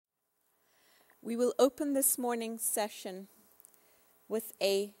We will open this morning's session with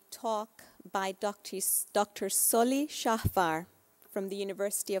a talk by Dr. Soli Shahvar from the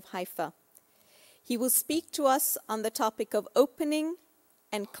University of Haifa. He will speak to us on the topic of opening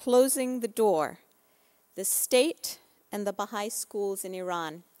and closing the door, the state and the Baha'i schools in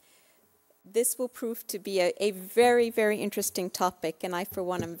Iran. This will prove to be a very, very interesting topic, and I, for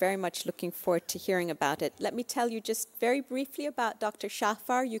one, am very much looking forward to hearing about it. Let me tell you just very briefly about Dr.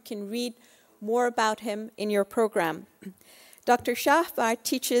 Shahvar. You can read more about him in your program. Dr. Shahvar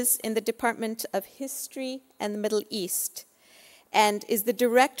teaches in the Department of History and the Middle East and is the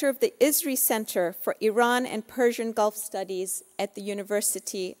director of the ISRI Center for Iran and Persian Gulf Studies at the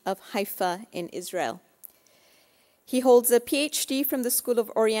University of Haifa in Israel. He holds a PhD from the School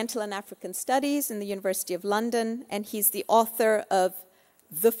of Oriental and African Studies in the University of London, and he's the author of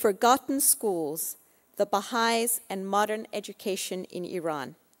The Forgotten Schools, the Baha'is and Modern Education in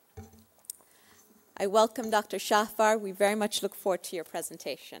Iran. I welcome Dr. Shahvar. We very much look forward to your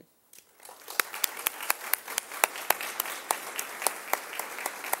presentation.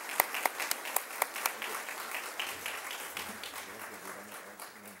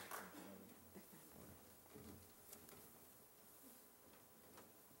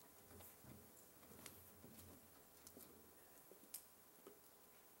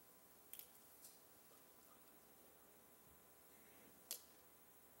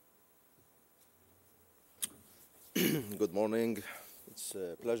 Good morning. It's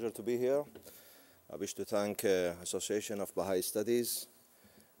a pleasure to be here. I wish to thank Association of Baha'i Studies,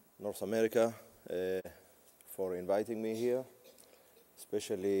 North America, for inviting me here,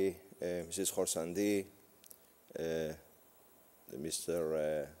 especially Mrs. Khorsandi,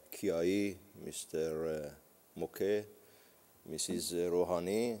 Mr. Kiai, Mr. Moke, Mrs.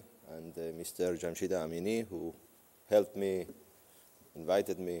 Rohani, and Mr. Jamshid Amini, who helped me,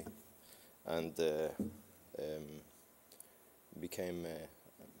 invited me, and became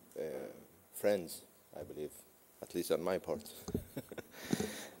friends, I believe, at least on my part.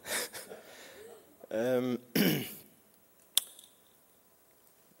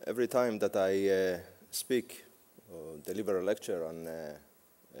 Every time that I speak or deliver a lecture on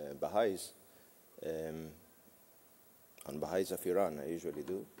Baha'is, on Baha'is of Iran, I usually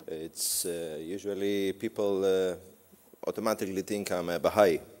do, it's usually people automatically think I'm a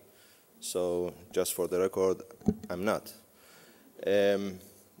Baha'i. So just for the record, I'm not.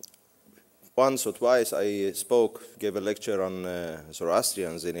 Once or twice I gave a lecture on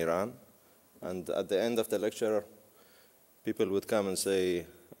Zoroastrians in Iran, and at the end of the lecture, people would come and say,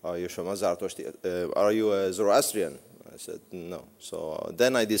 are you a Zoroastrian? I said, no. So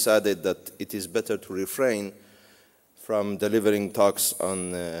then I decided that it is better to refrain from delivering talks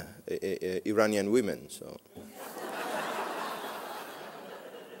on Iranian women. So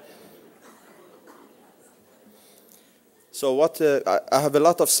I have a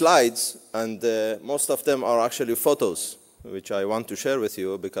lot of slides, and most of them are actually photos, which I want to share with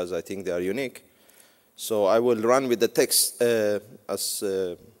you because I think they are unique. So I will run with the text as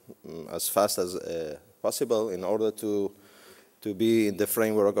fast as possible in order to be in the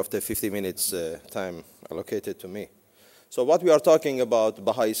framework of the 50 minutes time allocated to me. So what we are talking about,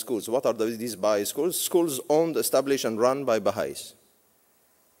 Baha'i schools. What are these Baha'i schools? Schools owned, established, and run by Baha'is.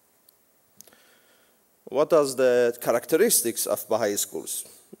 What are the characteristics of Baha'i schools?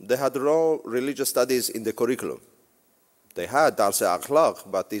 They had no religious studies in the curriculum. They had Dars-e-Akhlaq,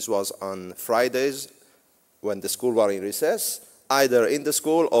 but this was on Fridays when the school was in recess, either in the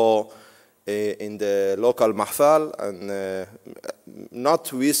school or in the local mahfal, and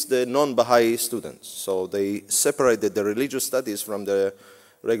not with the non-Baha'i students. So they separated the religious studies from the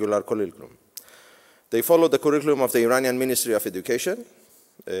regular curriculum. They followed the curriculum of the Iranian Ministry of Education.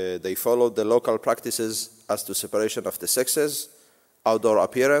 They followed the local practices as to separation of the sexes, outdoor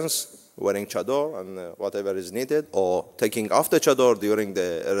appearance, wearing chador and whatever is needed, or taking off the chador during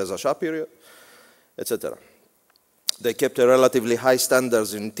the Reza Shah period, etc. They kept a relatively high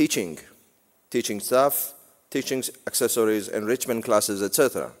standards in teaching staff, teaching accessories, enrichment classes,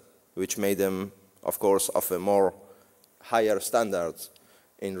 etc., which made them, of course, of a more higher standards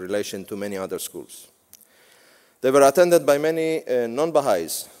in relation to many other schools. They were attended by many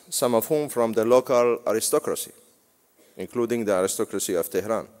non-Baha'is, some of whom from the local aristocracy, including the aristocracy of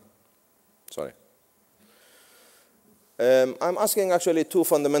Tehran. Sorry. I'm asking actually two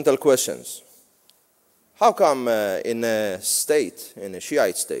fundamental questions. How come in a state, in a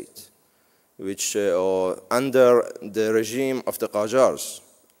Shiite state, which or under the regime of the Qajars,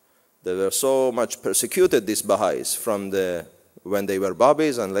 they were so much persecuted, these Baha'is, from when they were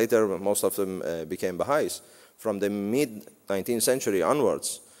Bábís, and later most of them became Baha'is, from the mid-19th century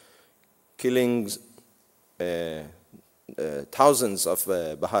onwards? killing thousands of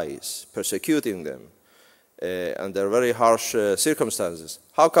Baha'is, persecuting them under very harsh circumstances.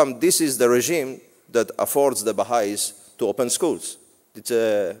 How come this is the regime that affords the Baha'is to open schools? It's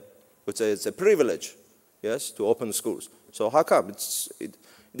a privilege, yes, to open schools. So how come? It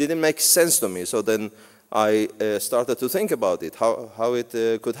didn't make sense to me. So then I started to think about it, how it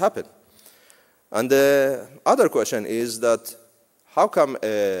could happen. And the other question is that how come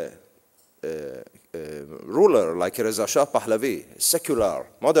a ruler like Reza Shah Pahlavi, secular,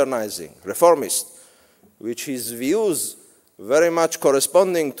 modernizing, reformist, which his views very much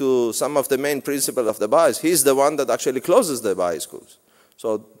corresponding to some of the main principles of the Baha'is, he's the one that actually closes the Baha'i schools.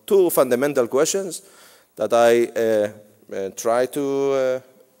 So two fundamental questions that I try to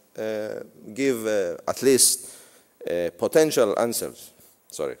give at least potential answers.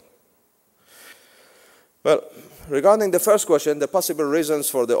 Sorry. Well, regarding the first question, the possible reasons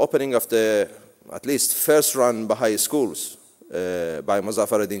for the opening of the at least first-run Baha'i schools by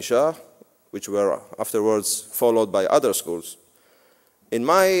Muzaffar ad-Din Shah, which were afterwards followed by other schools. In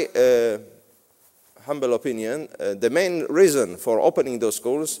my humble opinion, the main reason for opening those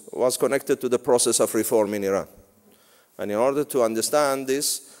schools was connected to the process of reform in Iran. And in order to understand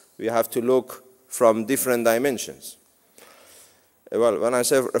this, we have to look from different dimensions. Well, when I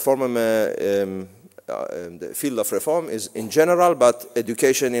say reform, the field of reform is in general, but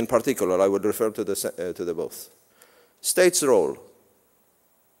education in particular, I would refer to the both. State's role.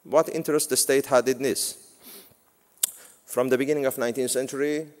 What interest the state had in this? From the beginning of 19th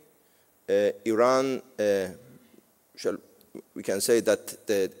century, Iran, we can say that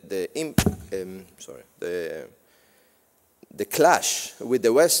the clash with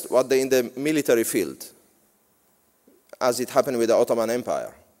the West was in the military field, as it happened with the Ottoman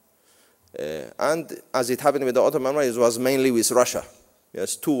Empire. And as it happened with the Ottoman Empire, it was mainly with Russia.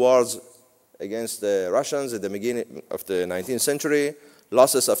 Yes, two wars against the Russians at the beginning of the 19th century,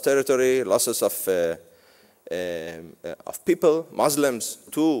 losses of territory, losses of people, Muslims,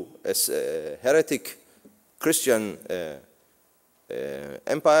 to a heretic Christian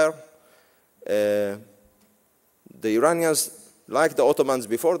empire. The Iranians, like the Ottomans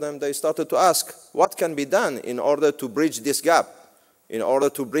before them, they started to ask, what can be done in order to bridge this gap, in order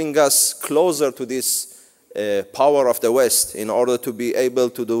to bring us closer to this power of the West, in order to be able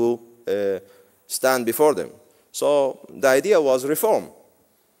to stand before them. So the idea was reform.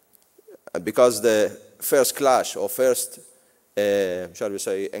 Because the first clash or first, shall we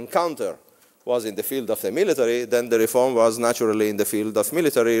say, encounter was in the field of the military, then the reform was naturally in the field of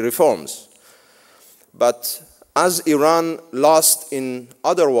military reforms. But as Iran lost in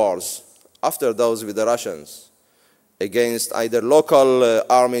other wars, after those with the Russians, against either local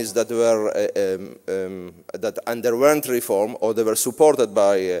armies that were that underwent reform, or they were supported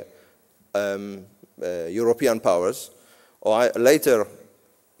by European powers, or later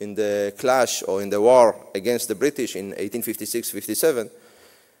in the clash or in the war against the British in 1856-57,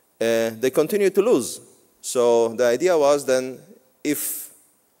 they continued to lose. So the idea was then, if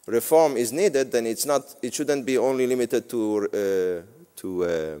reform is needed, then it shouldn't be only limited to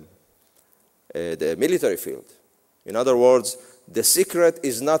the military field. In other words, the secret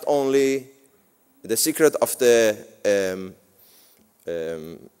is not only the secret of the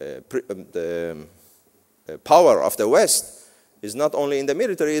power of the West is not only in the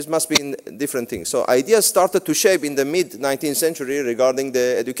military, it must be in different things. So ideas started to shape in the mid-19th century regarding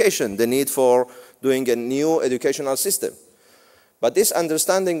the education, the need for doing a new educational system. But this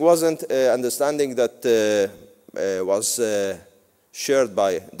understanding wasn't an understanding that was shared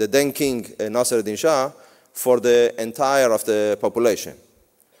by the then king Nasser ad-Din Shah for the entire of the population.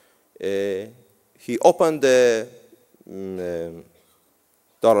 He opened the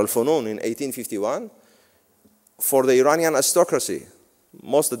Dar al-Funun in 1851 for the Iranian aristocracy.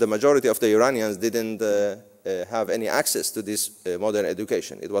 The majority of the Iranians didn't have any access to this modern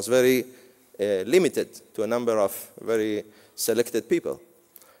education. It was very limited to a number of very selected people.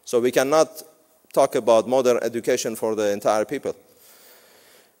 So we cannot talk about modern education for the entire people.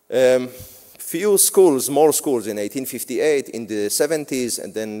 Few schools, more schools in 1858, in the 70s,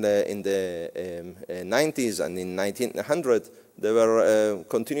 and then in the 90s and in 1900, they were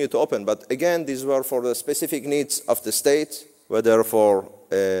continued to open. But again, these were for the specific needs of the state, whether for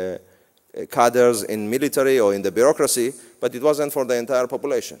cadres in military or in the bureaucracy, but it wasn't for the entire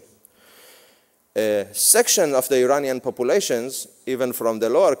population. A section of the Iranian populations, even from the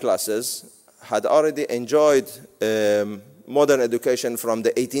lower classes, had already enjoyed modern education from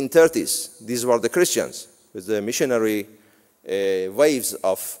the 1830s. These were the Christians, with the missionary waves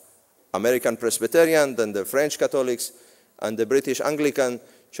of American Presbyterian, then the French Catholics, and the British Anglican.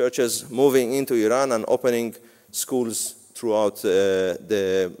 churches moving into Iran and opening schools throughout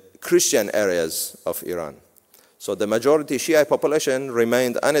the Christian areas of Iran. So the majority Shia population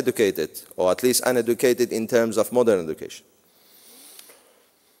remained uneducated, or at least uneducated in terms of modern education.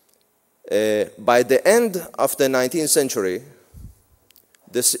 By the end of the 19th century,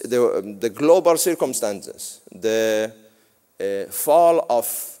 the global circumstances, the fall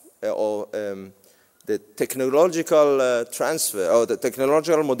of the technological transfer, or the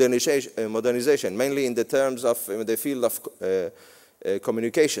technological modernization, mainly in the terms of the field of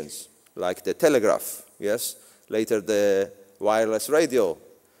communications, like the telegraph, yes, later the wireless radio,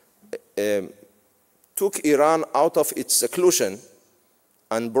 took Iran out of its seclusion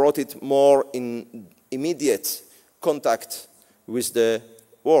and brought it more in immediate contact with the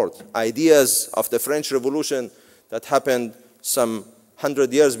world. Ideas of the French Revolution that happened some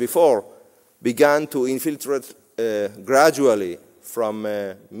 100 years before began to infiltrate gradually from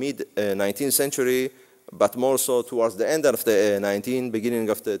mid-19th century, but more so towards the end of the 19th, beginning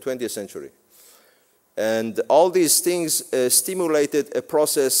of the 20th century. And all these things stimulated a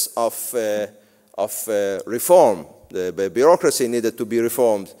process of reform. The bureaucracy needed to be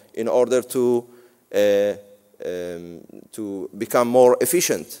reformed in order to become more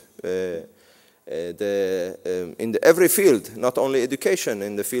efficient. In every field, not only education,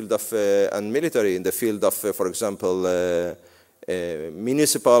 in the field of and military, in the field of, for example,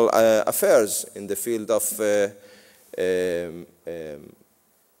 municipal affairs, in the field of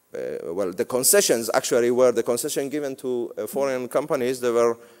well, the concessions actually were the concession given to foreign companies. They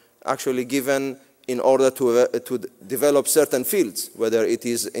were actually given in order to develop certain fields, whether it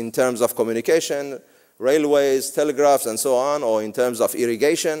is in terms of communication, railways, telegraphs, and so on, or in terms of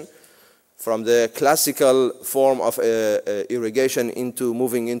irrigation, from the classical form of irrigation into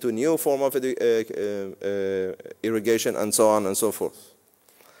moving into new form of irrigation, and so on and so forth.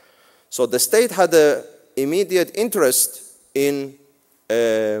 So the state had an immediate interest in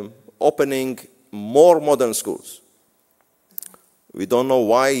opening more modern schools. We don't know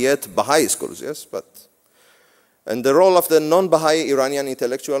why yet Baha'i schools, yes, but. And the role of the non-Baha'i Iranian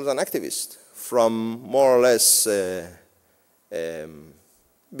intellectuals and activists from more or less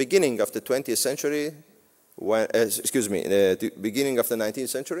beginning of the 20th century, when, the beginning of the 19th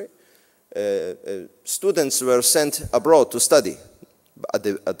century, students were sent abroad to study.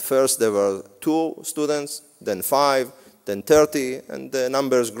 At first there were 2 students, then 5, then 30, and the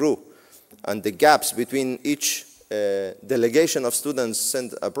numbers grew. And the gaps between each delegation of students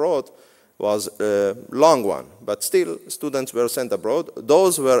sent abroad was a long one, but still students were sent abroad.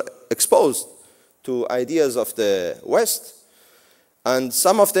 Those were exposed to ideas of the West, and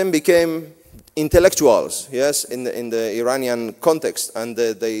some of them became intellectuals, yes, in the Iranian context, and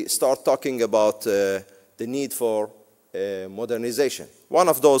they start talking about the need for modernization. One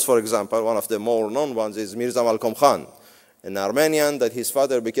of those, for example, one of the more known ones is Mirza Malcolm Khan, an Armenian that his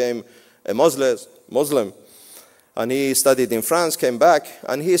father became a Muslim, and he studied in France, came back,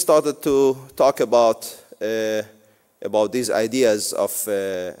 and he started to talk about these ideas of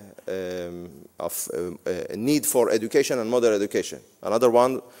a need for education and modern education. Another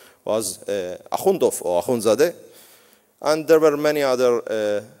one was Akhundov or Akhundzadeh, and there were many other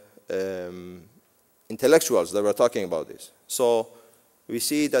intellectuals that were talking about this. So we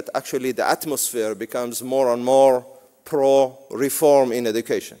see that actually the atmosphere becomes more and more pro-reform in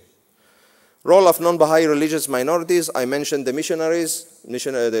education. Role of non-Baha'i religious minorities, I mentioned the missionaries,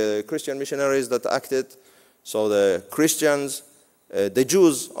 the Christian missionaries that acted. So the Christians, the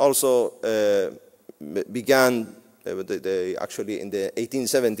Jews also began, they actually in the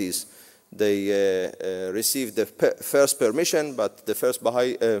 1870s, they received the first permission, but the first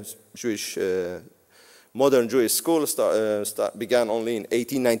Baha'i Jewish, modern Jewish school began only in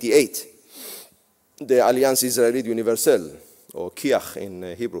 1898. The Alliance Israélite Universelle, or Kiach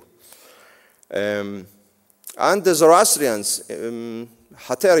in Hebrew. And the Zoroastrians,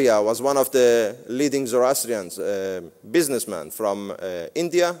 Hateria was one of the leading Zoroastrians, businessman from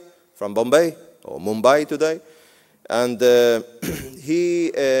India, from Bombay, or Mumbai today. And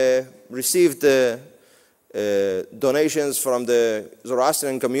he received donations from the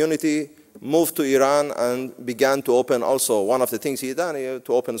Zoroastrian community, moved to Iran, and began to open also, one of the things he done,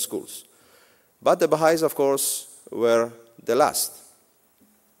 to open schools. But the Baha'is, of course, were the last.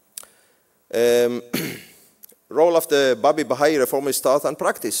 Role of the Bábí Bahá'í reformist thought and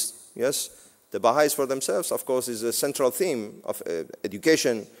practice. Yes, the Baha'is for themselves, of course, is a central theme of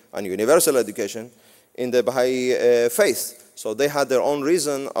education and universal education in the Baha'i faith. So they had their own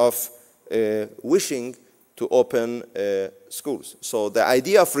reason of wishing to open schools. So the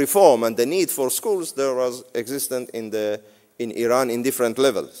idea of reform and the need for schools there was existent in the in Iran in different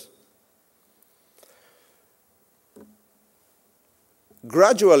levels.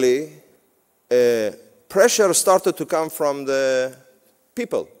 Gradually, pressure started to come from the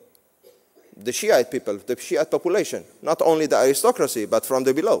people, the Shiite people, the Shiite population, not only the aristocracy, but from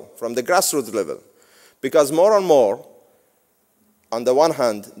the below, from the grassroots level. Because more and more, on the one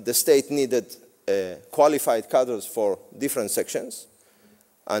hand, the state needed qualified cadres for different sections,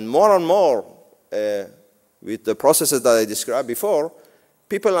 and more, with the processes that I described before,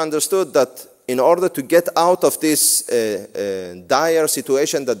 people understood that in order to get out of this dire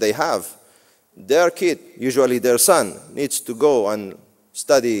situation that they have, their kid, usually their son, needs to go and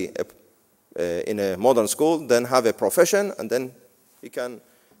study in a modern school, then have a profession, and then he can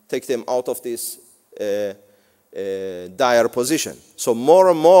take them out of this dire position. So more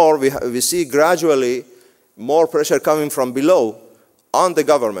and more, we see gradually more pressure coming from below on the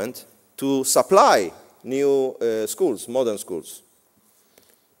government to supply new schools, modern schools.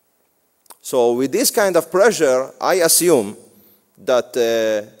 So with this kind of pressure, I assume that,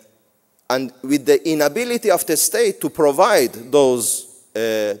 and with the inability of the state to provide those,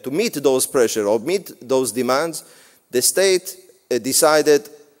 to meet those pressure or meet those demands, the state decided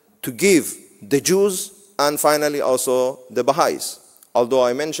to give the Jews and finally also the Baha'is. Although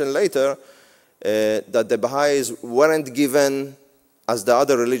I mentioned later that the Baha'is weren't given, as the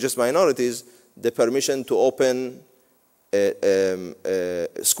other religious minorities, the permission to open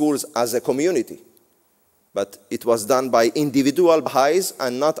schools as a community. But it was done by individual Baha'is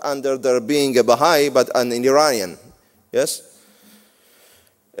and not under their being a Baha'i, but an Iranian. Yes?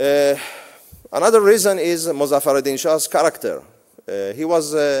 Another reason is Muzaffar Shah's character. He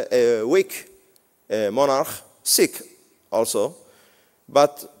was a weak monarch, sick also,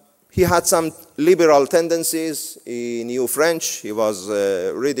 but he had some liberal tendencies. He knew French. He was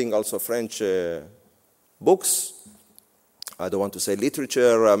reading also French books. I don't want to say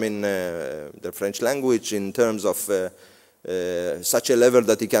literature, I mean the French language in terms of such a level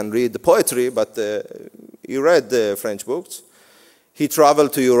that he can read the poetry, but he read the French books. He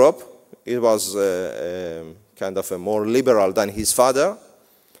traveled to Europe. He was kind of a more liberal than his father.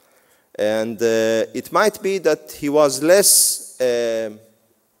 And it might be that he was less,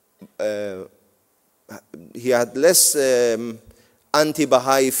 he had less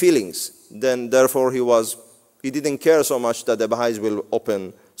anti-Baha'i feelings. Then therefore he didn't care so much that the Baha'is will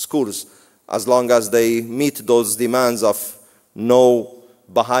open schools as long as they meet those demands of no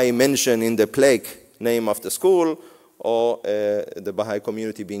Baha'i mention in the plaque name of the school or the Baha'i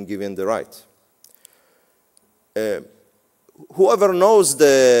community being given the right. Whoever knows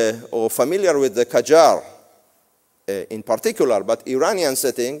or familiar with the Qajar in particular, but Iranian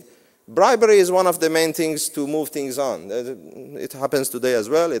setting, bribery is one of the main things to move things on. It happens today as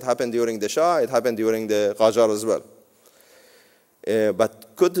well. It happened during the Shah. It happened during the Qajar as well.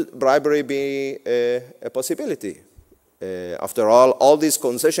 But could bribery be a possibility? After all these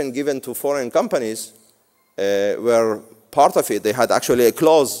concessions given to foreign companies were part of it. They had actually a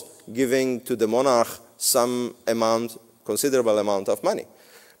clause giving to the monarch some amount, considerable amount of money.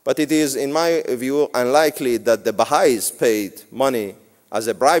 But it is, in my view, unlikely that the Baha'is paid money as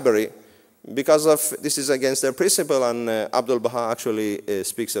a bribery, because this is against their principle, and Abdul Baha actually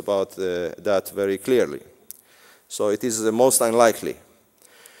speaks about that very clearly. So it is the most unlikely.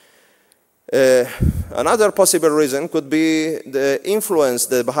 Another possible reason could be the influence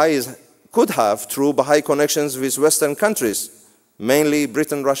the Baha'is could have through Baha'i connections with Western countries, mainly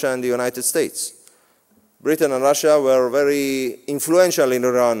Britain, Russia, and the United States. Britain and Russia were very influential in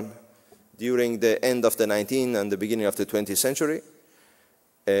Iran during the end of the 19th and the beginning of the 20th century.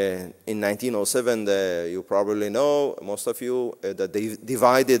 In 1907, you probably know, most of you, that they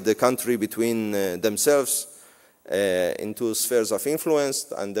divided the country between themselves into spheres of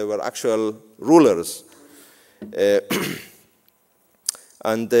influence, and they were actual rulers.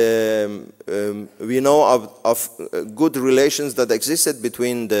 And we know of good relations that existed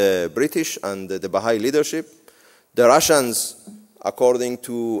between the British and the Baha'i leadership. The Russians, according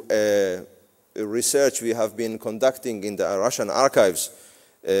to research we have been conducting in the Russian archives,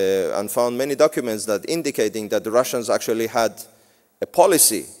 and found many documents that indicating that the Russians actually had a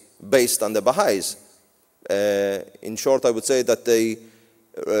policy based on the Baha'is. In short, I would say that they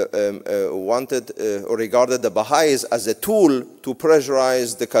wanted or regarded the Baha'is as a tool to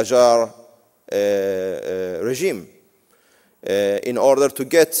pressurize the Qajar regime in order to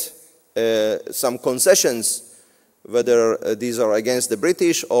get some concessions, whether these are against the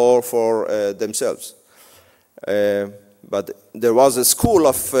British or for themselves. But there was a school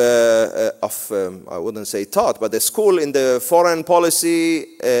of I wouldn't say thought, but a school in the foreign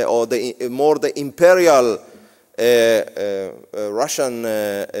policy or more the imperial a Russian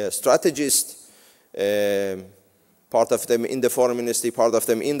strategist, part of them in the foreign ministry, part of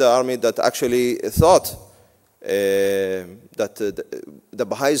them in the army, that actually thought that the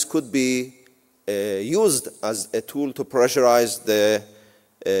Baha'is could be used as a tool to pressurize the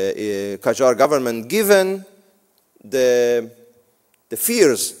Qajar government, given the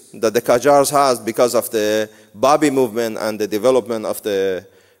fears that the Qajars has because of the Babi movement and the development of the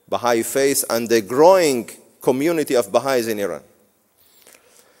Baha'i faith and the growing community of Baha'is in Iran.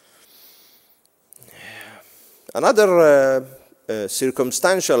 Another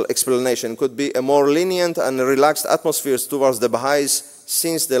circumstantial explanation could be a more lenient and relaxed atmosphere towards the Baha'is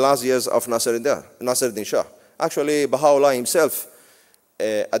since the last years of Nasruddin Shah. Actually, Baha'u'llah himself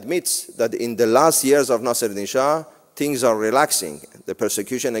admits that in the last years of Nasruddin Shah, things are relaxing. The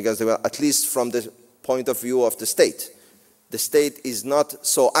persecution against the Baha'is, at least from the point of view of the state. The state is not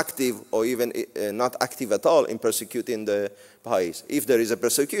so active, or even not active at all, in persecuting the Baha'is. If there is a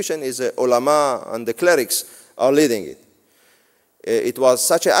persecution, it's the ulama and the clerics are leading it. It was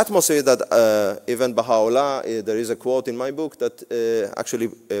such an atmosphere that even Baha'u'llah, there is a quote in my book that actually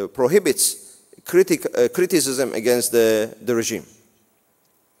prohibits criticism against the regime.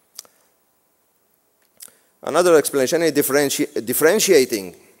 Another explanation is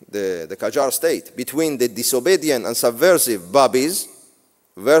differentiating the Qajar state between the disobedient and subversive Bábís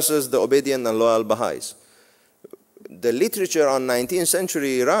versus the obedient and loyal Baha'is. The literature on 19th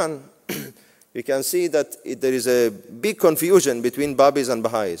century Iran, you can see that there is a big confusion between Bábís and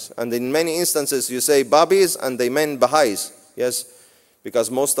Baha'is. And in many instances you say Bábís and they mean Baha'is. Yes, because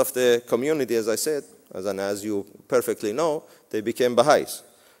most of the community, as I said, as you perfectly know, they became Baha'is.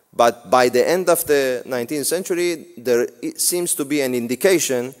 But by the end of the 19th century, there seems to be an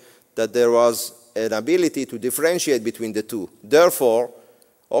indication that there was an ability to differentiate between the two. Therefore,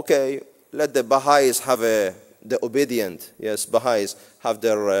 okay, let the Baha'is have the obedient, yes, Baha'is have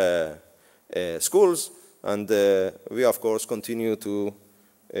their schools, and we, of course, continue to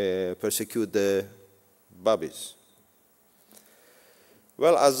persecute the Bábís.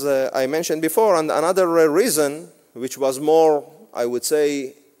 Well, as I mentioned before, and another reason, which was more, I would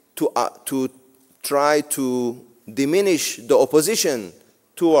say, to try to diminish the opposition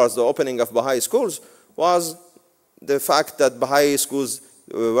towards the opening of Baha'i schools, was the fact that Baha'i schools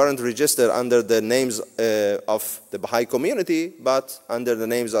weren't registered under the names of the Baha'i community, but under the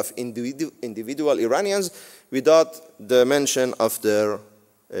names of individual Iranians without the mention of their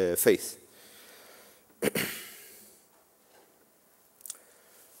faith.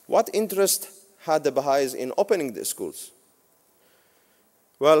 What interest had the Baha'is in opening the schools?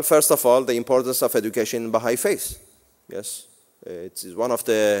 Well, first of all, the importance of education in Baha'i faith. Yes, it is one of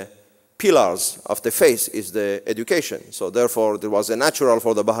the pillars of the faith is the education. So therefore, there was a natural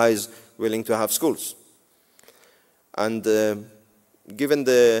for the Baha'is willing to have schools. And given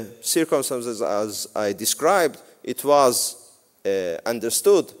the circumstances as I described, it was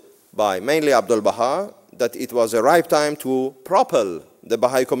understood by mainly Abdul Baha that it was a ripe time to propel the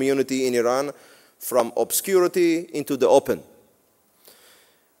Baha'i community in Iran from obscurity into the open.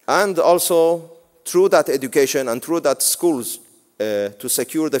 And also, through that education and through that schools, to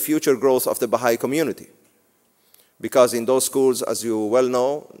secure the future growth of the Baha'i community. Because in those schools, as you well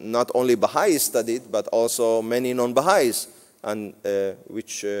know, not only Baha'is studied, but also many non-Baha'is, and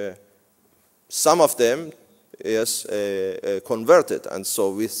which some of them, yes, converted. And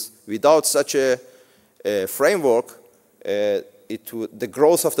so without such a framework, the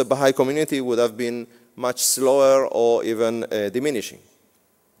growth of the Baha'i community would have been much slower or even diminishing.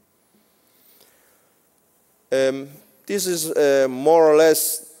 This is more or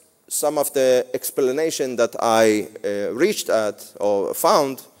less some of the explanation that I reached at or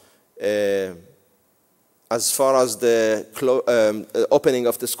found as far as the opening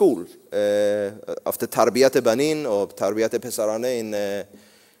of the school, of the Tarbiyat Banin or Tarbiyat Pesarane in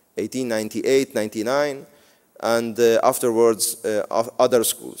 1898-99, and afterwards other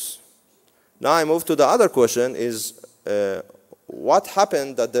schools. Now I move to the other question is what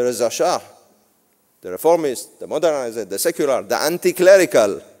happened that the Reza Shah, the reformist, the modernizer, the secular, the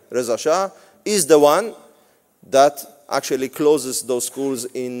anti-clerical Reza Shah is the one that actually closes those schools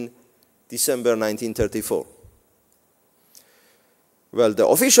in December 1934. Well, the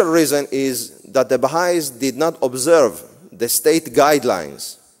official reason is that the Baha'is did not observe the state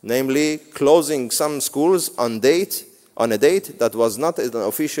guidelines, namely closing some schools on a date that was not an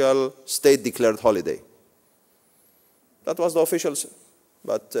official state-declared holiday. That was the official,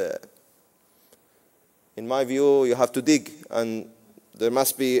 but in my view, you have to dig, and there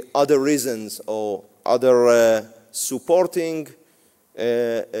must be other reasons or other supporting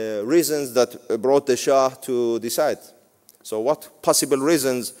reasons that brought the Shah to decide. So what possible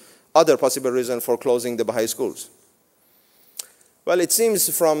reasons, other possible reasons for closing the Baha'i schools? Well, it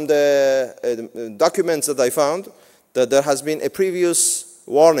seems from the documents that I found that there has been a previous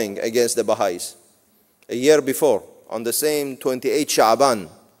warning against the Baha'is a year before, on the same 28 Sha'ban,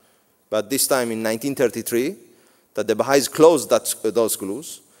 but this time in 1933, that the Baha'is closed those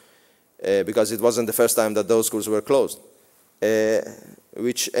schools, because it wasn't the first time that those schools were closed,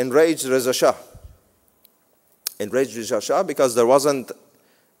 which enraged Reza Shah. Enraged Reza Shah because there wasn't,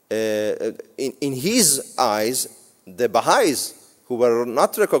 in his eyes, the Baha'is, who were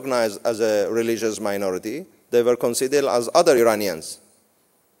not recognized as a religious minority, they were considered as other Iranians.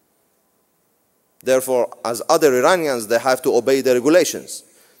 Therefore, as other Iranians, they have to obey the regulations.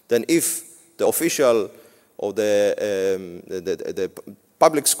 Then if the official or the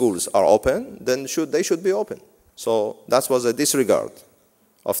public schools are open, then they should be open. So that was a disregard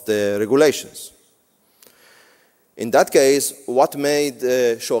of the regulations. In that case, what made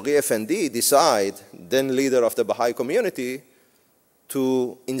Shoghi Effendi decide, then leader of the Baha'i community,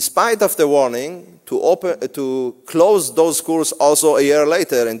 to, in spite of the warning, to close those schools also a year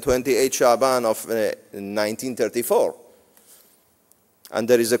later in 28 Sha'ban of 1934. And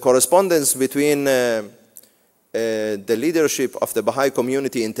there is a correspondence between the leadership of the Baha'i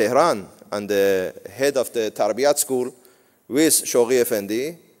community in Tehran and the head of the Tarbiyat school with Shoghi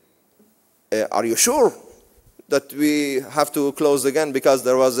Effendi. Are you sure that we have to close again? Because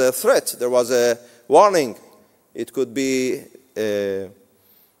there was a threat, there was a warning. It could be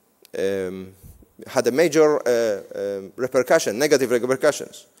had a major repercussion, negative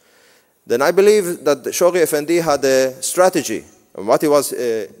repercussions. Then I believe that Shoghi Effendi had a strategy. And what was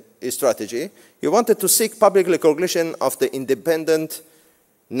his strategy? He wanted to seek public recognition of the independent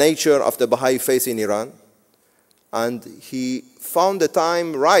nature of the Baha'i faith in Iran, and he found the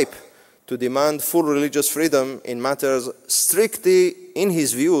time ripe to demand full religious freedom in matters strictly, in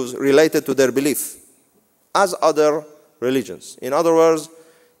his views, related to their belief, as other religions. In other words,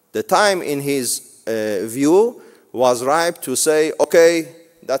 the time in his view was ripe to say, okay,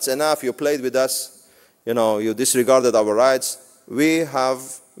 that's enough, you played with us, you disregarded our rights. We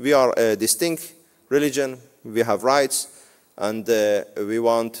are a distinct religion, we have rights, and we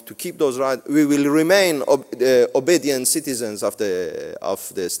want to keep those rights. We will remain obedient citizens of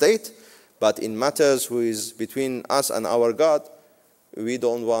the state, but in matters which is between us and our God, we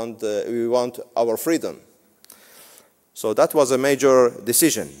want our freedom. So that was a major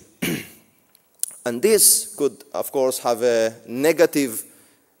decision. And this could, of course, have a negative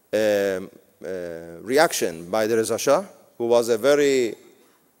reaction by the Reza Shah, who was a very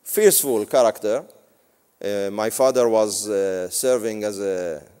fearful character. My father was serving as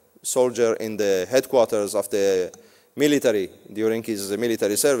a soldier in the headquarters of the military during his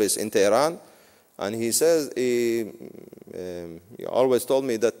military service in Tehran. And he says, he always told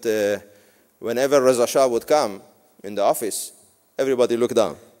me that whenever Reza Shah would come in the office, everybody looked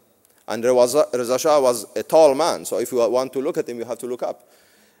down. And Reza Shah was a tall man, so if you want to look at him, you have to look up.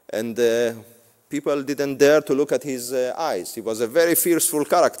 And people didn't dare to look at his eyes. He was a very fearful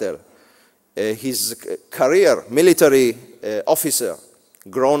character. His career, military officer,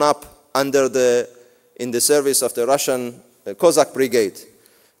 grown up in the service of the Russian Cossack brigade.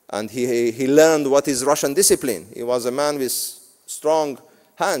 And he learned what is Russian discipline. He was a man with strong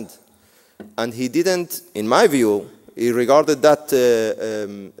hand. And he didn't, in my view, he regarded that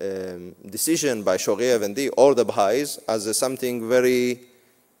decision by Shoghi Effendi or the Baha'is as something very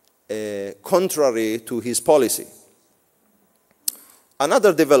contrary to his policy.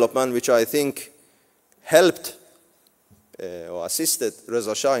 Another development which I think helped or assisted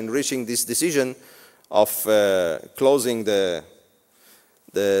Reza Shah in reaching this decision of closing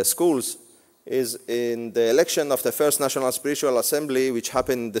the schools is in the election of the first National Spiritual Assembly, which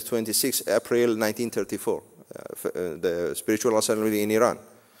happened the 26th April 1934, the Spiritual Assembly in Iran.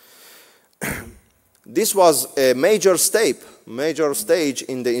 This was a major stage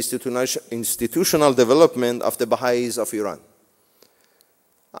in the institutional development of the Baha'is of Iran.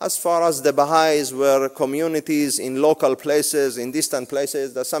 As far as the Baha'is were communities in local places, in distant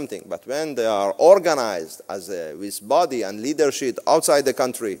places, that's something. But when they are organized with body and leadership outside the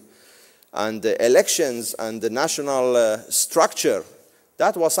country, and the elections and the national structure,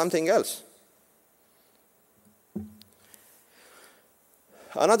 that was something else.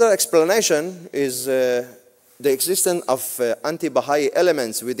 Another explanation is the existence of anti-Baha'i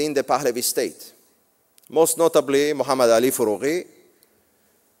elements within the Pahlavi state. Most notably, Muhammad Ali Furughi,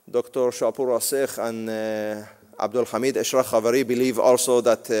 Dr. Shapur Rasikh, and Abdul Hamid Ashraf Khavari believe also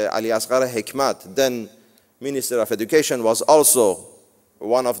that Ali Asghar Hikmat, then Minister of Education, was also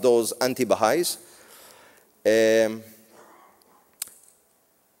one of those anti-Baha'is.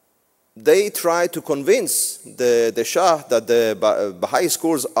 They try to convince the Shah that the Baha'i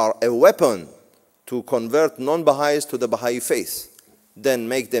schools are a weapon to convert non-Baha'is to the Baha'i faith, then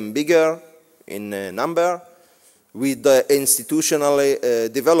make them bigger in number. With the institutional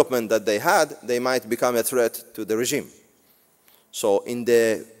development that they had, they might become a threat to the regime. So in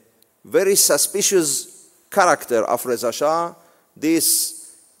the very suspicious character of Reza Shah,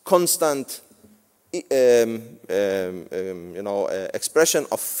 this constant expression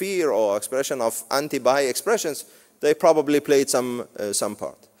of fear or expression of anti-Baha'i expressions, they probably played some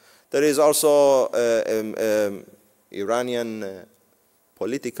part. There is also Iranian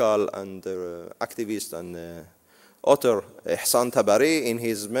political and activist and author Ihsan Tabari, in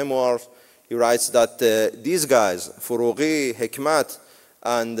his memoirs, he writes that these guys, Furughi, Hikmat,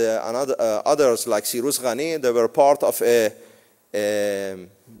 and others like Sirus Ghani, they were part of a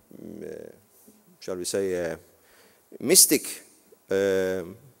shall we say, a mystic a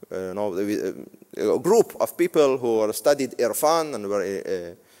group of people who were studied Irfan and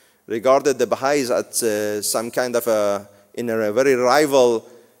were regarded the Baha'is as some kind of in a very rival,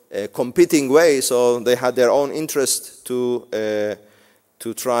 competing way. So they had their own interest to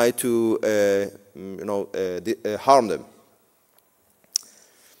try to harm them.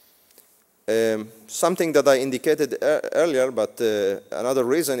 Something that I indicated earlier, but another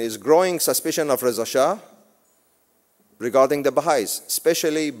reason is growing suspicion of Reza Shah regarding the Baha'is,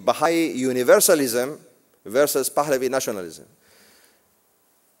 especially Baha'i universalism versus Pahlavi nationalism.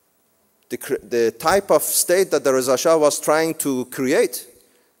 The type of state that the Reza Shah was trying to create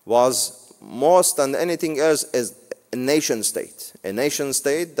was most than anything else as a nation state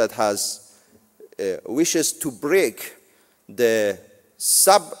that has wishes to break the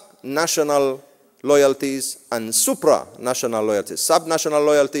sub-national loyalties and supranational loyalties. Sub-national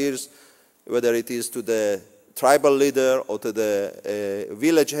loyalties, whether it is to the tribal leader or to the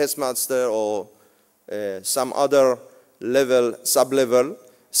village headmaster or some other level,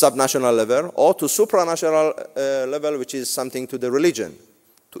 sub-national level, or to supranational level, which is something to the religion,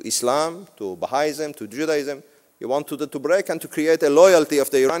 to Islam, to Baha'ism, to Judaism. You want to break and to create a loyalty of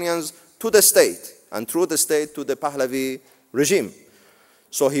the Iranians to the state, and through the state to the Pahlavi regime.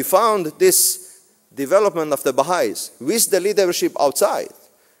 So he found this development of the Baha'is with the leadership outside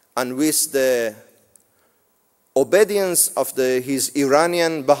and with the obedience of his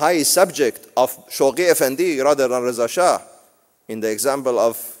Iranian Baha'i subject of Shoghi Effendi rather than Reza Shah, in the example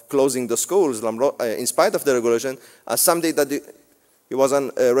of closing the schools in spite of the regulation, as something that he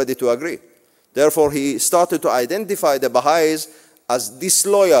wasn't ready to agree. Therefore, he started to identify the Baha'is as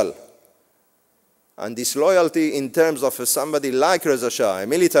disloyal. And disloyalty in terms of somebody like Reza Shah, a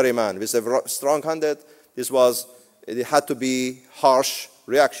military man with a strong-handed, it had to be harsh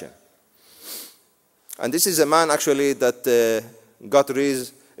reaction. And this is a man actually that got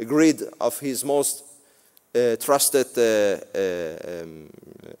rid of his most trusted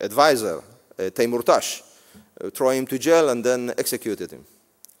advisor, Taimur Tash, throw him to jail and then executed him.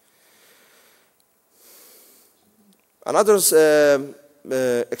 Another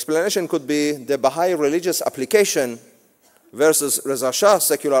explanation could be the Baha'i religious application versus Reza Shah's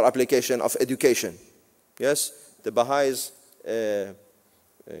secular application of education. Yes, the Baha'is,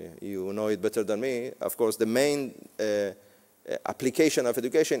 you know it better than me, of course, the main application of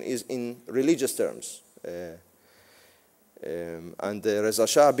education is in religious terms. And Reza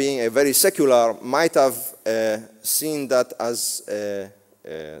Shah, being a very secular, might have seen that as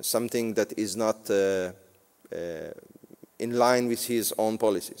something that is not in line with his own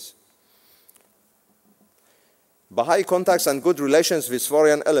policies. Baha'i contacts and good relations with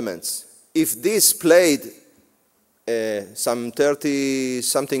foreign elements. If this played some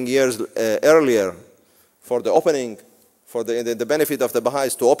 30-something years earlier for the opening, for the benefit of the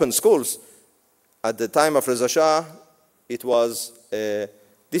Baha'is to open schools, at the time of Reza Shah, it was a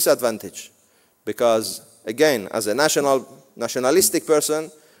disadvantage. Because, again, as a nationalistic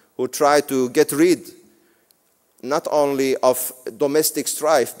person who tried to get rid not only of domestic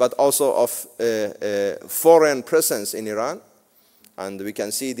strife, but also of foreign presence in Iran. And we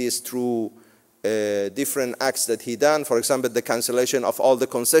can see this through different acts that he done. For example, the cancellation of all the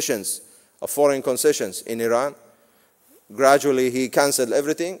concessions, of foreign concessions in Iran. Gradually, he canceled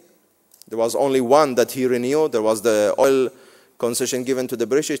everything. There was only one that he renewed. There was the oil concession given to the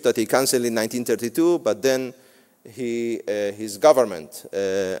British that he canceled in 1932, but then his government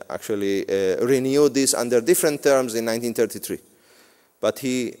actually renewed this under different terms in 1933. But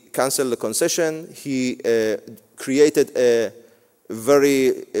he canceled the concession. He created a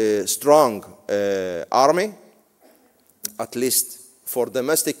very strong army, at least for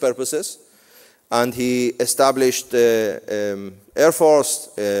domestic purposes, and he established Air Force,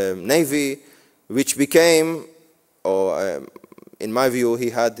 Navy, which became, or in my view, he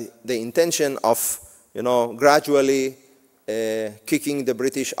had the intention of, gradually kicking the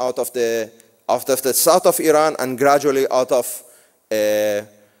British out of the south of Iran and gradually out of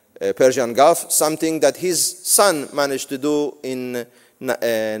Persian Gulf, something that his son managed to do in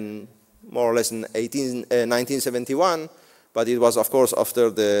more or less in 1971, but it was, of course, after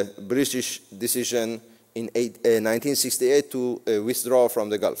the British decision in 1968 to withdraw from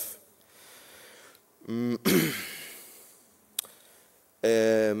the Gulf.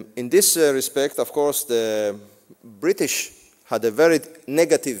 In this respect, of course, the British had a very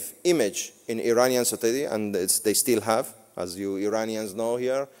negative image in Iranian society, and they still have, as you Iranians know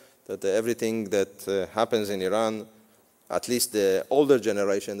here, that everything that happens in Iran, at least the older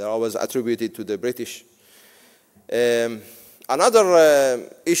generation, they're always attributed to the British. Another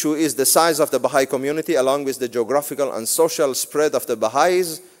issue is the size of the Baha'i community, along with the geographical and social spread of the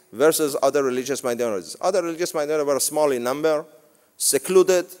Baha'is versus other religious minorities. Other religious minorities were small in number,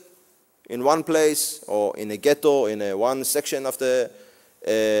 secluded in one place or in a ghetto, in one section of the,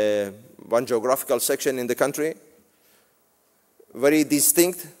 one geographical section in the country. Very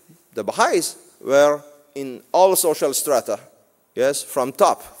distinct. The Baha'is were in all social strata, yes, from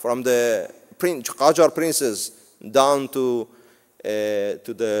top, from the Qajar princes down to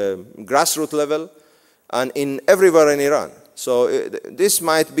the grassroots level, and in everywhere in Iran. So this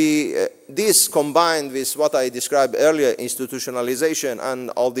might be, this combined with what I described earlier, institutionalization and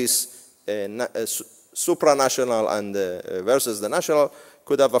all this supranational and versus the national,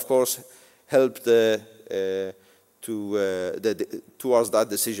 could have, of course, helped towards that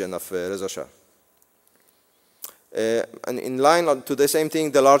decision of Reza Shah. And in line to the same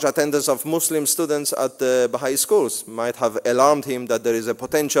thing, the large attendance of Muslim students at the Baha'i schools might have alarmed him that there is a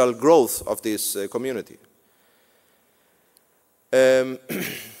potential growth of this community.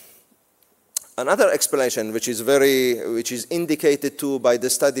 Another explanation, which is indicated too by the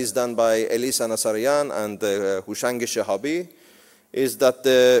studies done by Elisa Nasarian and Hushang Shahabi, is that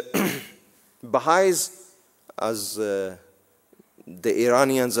the Baha'is, as the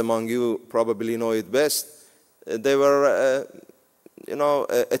Iranians among you probably know it best, they were,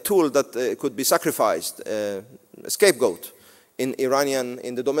 a tool that could be sacrificed, a scapegoat in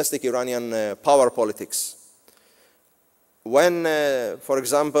the domestic Iranian power politics. When, for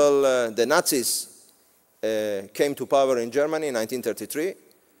example, the Nazis came to power in Germany in 1933,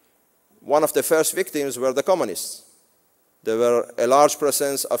 one of the first victims were the communists. There were a large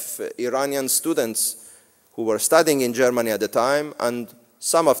presence of Iranian students who were studying in Germany at the time, and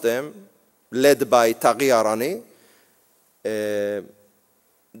some of them, led by Taghi Arani,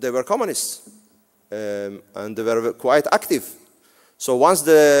 they were communists, and they were quite active. So once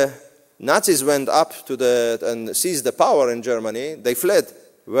the Nazis went up to and seized the power in Germany, they fled.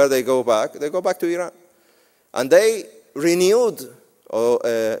 Where they go back? They go back to Iran. And they renewed or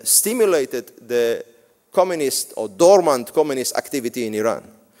stimulated the communist or dormant communist activity in Iran.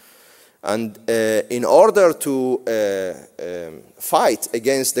 And in order to fight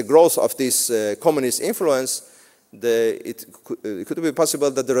against the growth of this communist influence, it could be possible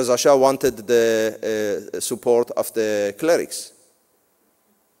that the Reza Shah wanted the support of the clerics.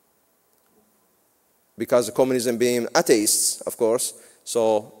 Because communism being atheists, of course,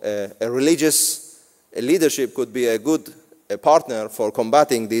 so a religious leadership could be a good partner for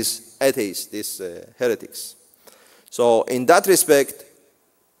combating these atheists, these heretics. So in that respect,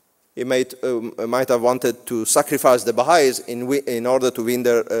 he might have wanted to sacrifice the Baha'is in order to win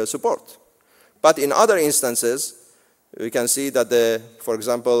their support. But in other instances, we can see that, for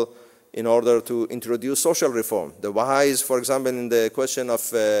example, in order to introduce social reform, the Baha'is, for example, in the question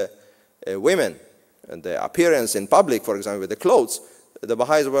of women and the appearance in public, for example, with the clothes, the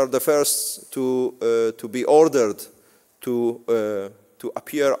Baha'is were the first to be ordered to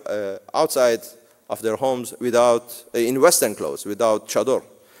appear outside of their homes in Western clothes, without chador.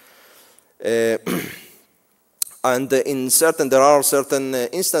 And there are certain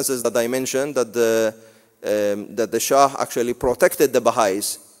instances that I mentioned that the Shah actually protected the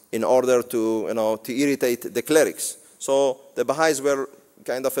Baha'is in order to irritate the clerics. So the Baha'is were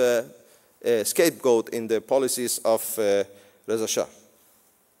kind of a scapegoat in the policies of Reza Shah.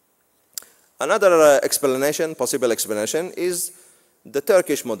 Another possible explanation, is the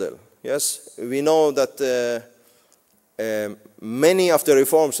Turkish model. Yes, we know that many of the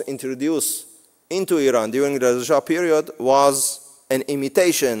reforms introduced into Iran during the Reza Shah period was an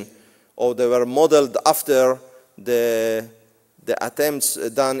imitation, or they were modeled after the attempts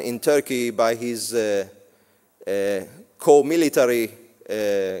done in Turkey by his co-military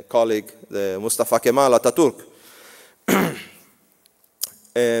colleague, the Mustafa Kemal Ataturk.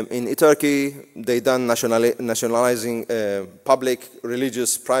 In Turkey, they done nationalizing public,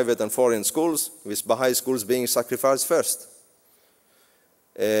 religious, private, and foreign schools, with Baha'i schools being sacrificed first.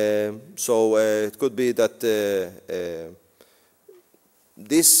 So it could be that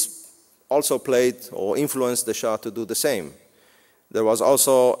this also played or influenced the Shah to do the same. There was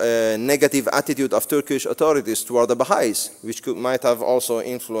also a negative attitude of Turkish authorities toward the Baha'is, which might have also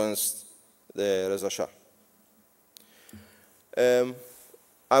influenced the Reza Shah.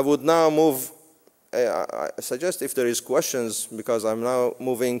 I would now move, I suggest if there is questions, because I'm now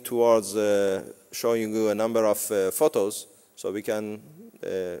moving towards showing you a number of photos, so we can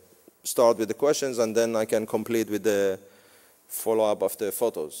start with the questions and then I can complete with the follow-up of the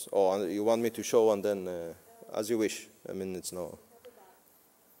photos. Or you want me to show and then, as you wish. I mean, it's no.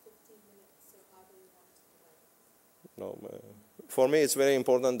 No, for me, it's very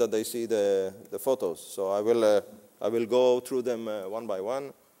important that they see the photos. So I will go through them one by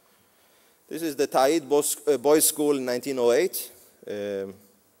one. This is the Ta'id Boys School in 1908.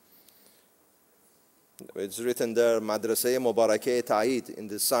 It's written there, Madraseh Mubarakeh Ta'id, in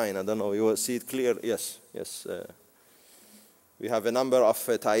the sign. I don't know, you will see it clear? Yes, yes. We have a number of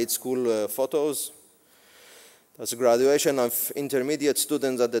Ta'id school photos. That's a graduation of intermediate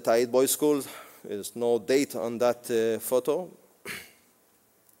students at the Ta'id Boys School. There's no date on that photo.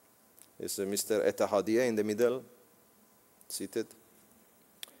 It's Mr. Etahadieh in the middle, seated.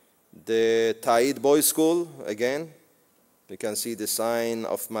 The Ta'id Boys School, again, you can see the sign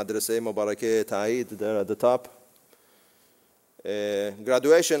of Madraseh Mubarakeh Ta'id there at the top.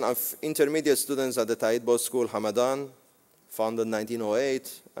 Graduation of intermediate students at the Ta'id Boys School, Hamadan, founded in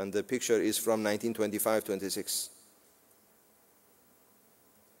 1908, and the picture is from 1925-26.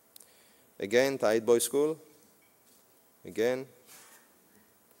 Again, Ta'id Boys School. Again,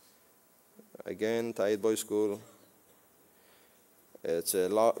 Ta'id Boys School. It's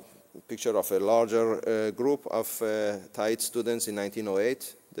a picture of a larger group of Ta'id students in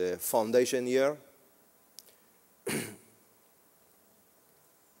 1908, the foundation year.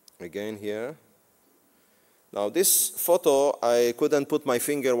 Again here. Now this photo, I couldn't put my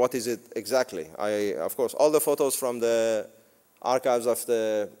finger, what is it exactly? Of course, all the photos from the archives of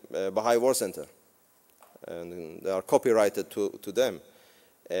the Baha'i War Center, and they are copyrighted to them.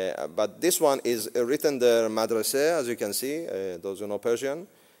 But this one is written there, Madraseh, as you can see, those who know Persian.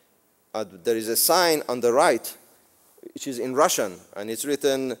 There is a sign on the right, which is in Russian, and it's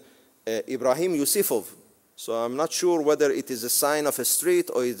written Ibrahim Yusifov. So I'm not sure whether it is a sign of a street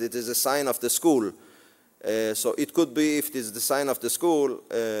or it is a sign of the school. So it could be, if it is the sign of the school,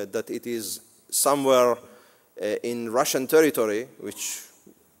 that it is somewhere in Russian territory, which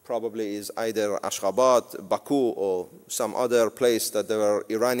probably is either Ashgabat, Baku, or some other place that there were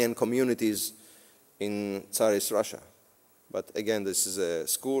Iranian communities in Tsarist Russia. But again, this is a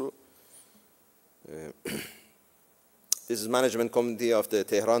school. This is management committee of the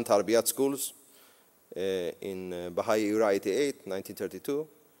Tehran Tarbiyat schools in Baha'i Era 88, 1932.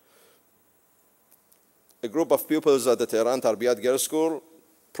 A group of pupils at the Tehran Tarbiyat Girls School,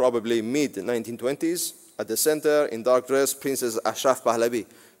 probably mid-1920s. At the center, in dark dress, Princess Ashraf Pahlavi.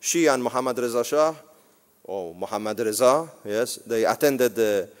 She and Muhammad Reza Shah, or Muhammad Reza, yes, they attended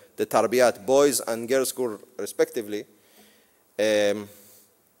the Tarbiyat boys and girls school respectively.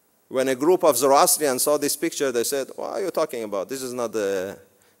 When a group of Zoroastrians saw this picture, they said, "What are you talking about? This is not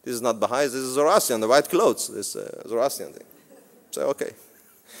Baha'i, this is Zoroastrian, the white clothes, this Zoroastrian thing." So, okay.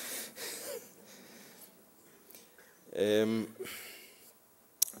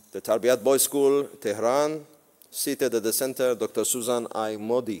 The Tarbiyat Boys School, Tehran, seated at the center, Dr. Susan I.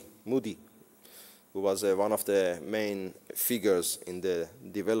 Moody, who was one of the main figures in the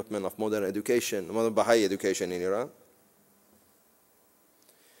development of modern education, modern Baha'i education in Iran.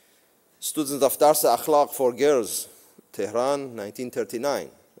 Students of Dars Akhlaq for Girls, Tehran,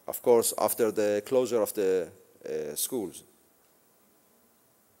 1939, of course, after the closure of the schools.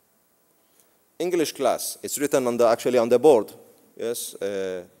 English class, it's written on actually on the board. Yes,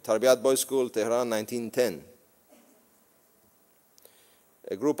 Tarbiyat Boys School, Tehran, 1910.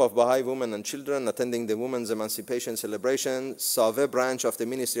 A group of Baha'i women and children attending the Women's Emancipation Celebration, Save branch of the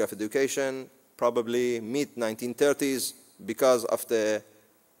Ministry of Education, probably mid-1930s, because of the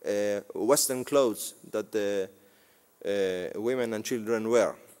Western clothes that the women and children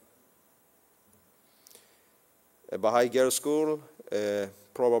wear. A Baha'i girls' school,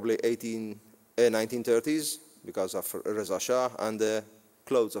 probably 1930s, because of Reza Shah and the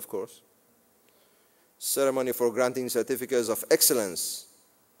clothes, of course. Ceremony for granting certificates of excellence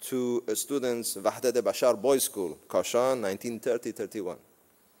to students, Wahdat Bashar Boys School, Kashan, 1930-31.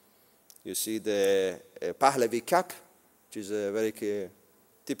 You see the Pahlavi cap, which is very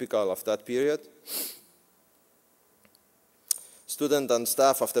typical of that period. Student and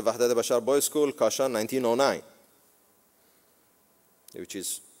staff of the Wahdat Bashar Boys School, Kashan, 1909, which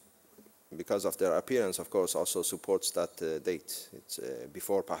is, because of their appearance, of course, also supports that date. It's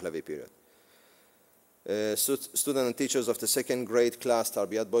before Pahlavi period. Student and teachers of the second grade class,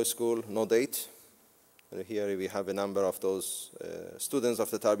 Tarbiyat Boys School, no date. And here we have a number of those students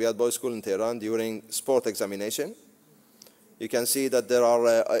of the Tarbiyat Boys School in Tehran during sport examination. You can see that there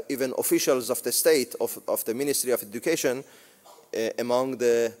are even officials of the state, of the Ministry of Education, among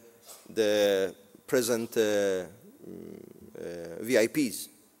the present VIPs.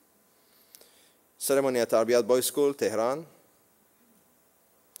 Ceremony at Tarbiyat Boys School, Tehran.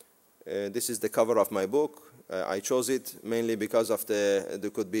 This is the cover of my book. I chose it mainly because of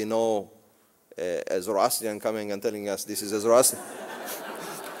there could be no Zoroastrian coming and telling us this is a Zoroastrian.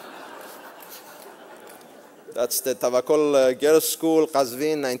 That's the Tawakkul Girls School,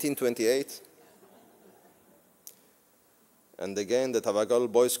 Qazvin, 1928. And again, the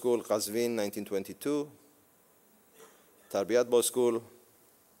Tawakkul Boys School, Qazvin, 1922. Tarbiyat Boys School.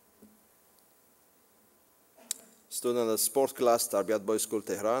 Student of sport class, Tarbiyat Boys School,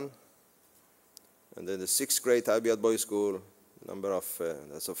 Tehran. And then the 6th grade Tarbiyat Boys School, number of,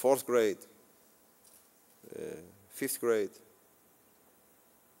 that's a 4th grade, 5th grade.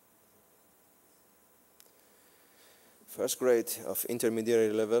 1st grade of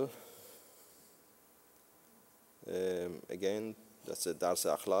intermediary level. Again, that's a Dars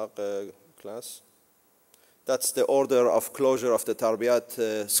Akhlaq class. That's the order of closure of the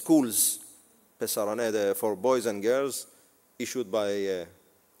Tarbiyat schools, Pesarane, for boys and girls, issued by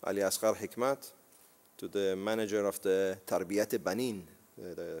Ali Asghar Hikmat to the manager of the Tarbiyat Banin,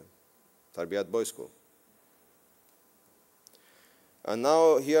 the Tarbiyat Boys School. And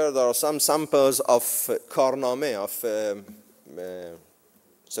now here there are some samples of karname, of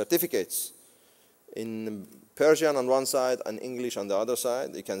certificates in Persian on one side and English on the other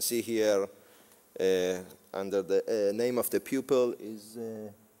side. You can see here under the name of the pupil is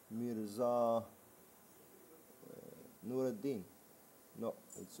Mirza Nuruddin. No,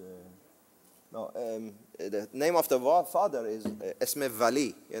 it's no. The name of the father is Esme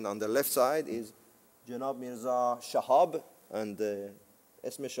Vali, and on the left side is Janab Mirza Shahab, and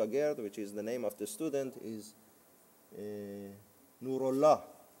Esme Shagird, which is the name of the student, is Nurullah.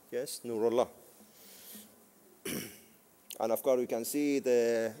 Yes, Nurullah. And of course, we can see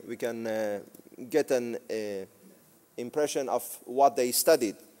we can get an impression of what they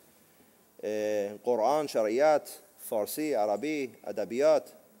studied: Quran, Shariat, Farsi, Arabi,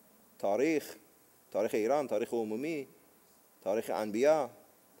 Adabiyat, Tarikh, Tarikh Iran, Tarikh Umumi, Tarikh Anbiya,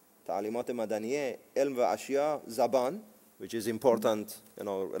 Ta'alimat Madaniyeh, Ilm wa Ashya, Zaban, which is important,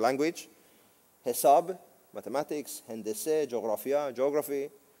 language, Hesab, mathematics, Hendese, geography,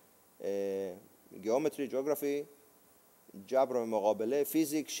 geometry, geography, Jabr Muqabele,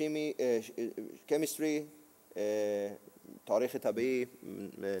 physics, chemistry, Tarikh Tabi,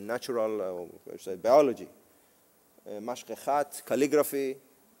 natural, biology, Mashq Khat, calligraphy,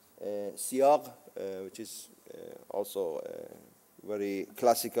 Siyaq, which is also a very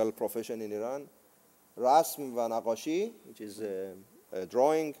classical profession in Iran, Rasm wa Naqashi, which is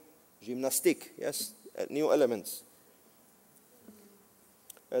drawing, gymnastic, yes, new elements.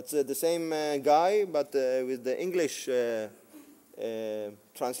 It's the same guy, but with the English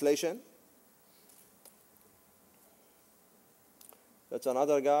translation. That's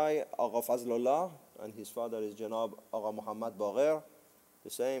another guy, Agha Fazlullah, and his father is Janab Agha Muhammad Bagher. The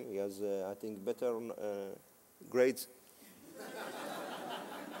same, he has, I think, better grades.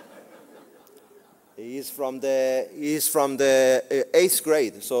 He is from the 8th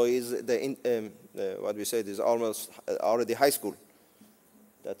grade, so he's what we said is almost already high school.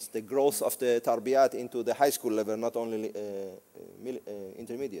 That's the growth of the Tarbiyat into the high school level, not only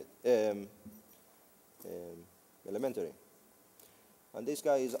intermediate, elementary. And this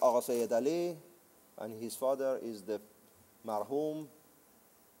guy is Agha Sayyid Ali, and his father is the Marhum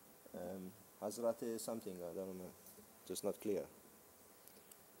Hazrat something, I don't know, just not clear.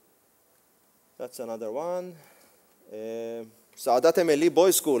 That's another one. Saadat Melli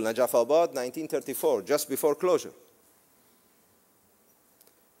Boys School, Najafabad, 1934, just before closure.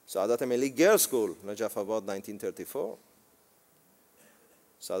 Saadat Melli Girls School, Najafabad, 1934.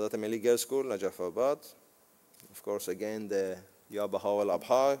 Saadat Melli Girls School, Najafabad. Of course, again, the Ya Baha al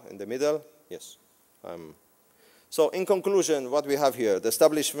Abha in the middle. Yes. So in conclusion, what we have here, the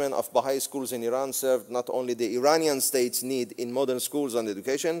establishment of Baha'i schools in Iran served not only the Iranian state's need in modern schools and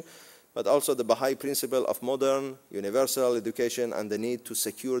education, but also the Baha'i principle of modern, universal education and the need to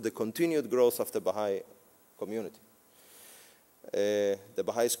secure the continued growth of the Baha'i community. The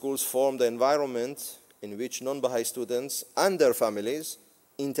Baha'i schools form the environment in which non-Baha'i students and their families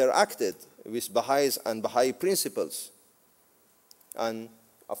interacted with Baha'is and Baha'i principles, and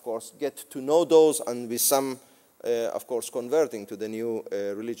of course get to know those, and with some of course converting to the new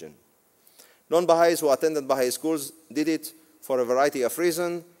religion. Non-Baha'is who attended Baha'i schools did it for a variety of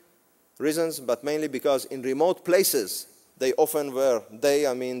reasons, but mainly because in remote places they often were,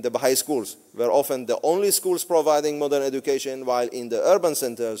 the Baha'i schools, were often the only schools providing modern education, while in the urban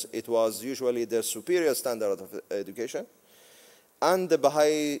centers it was usually their superior standard of education. And the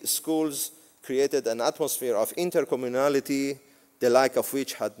Baha'i schools created an atmosphere of intercommunality, the like of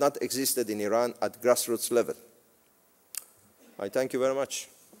which had not existed in Iran at grassroots level. I thank you very much.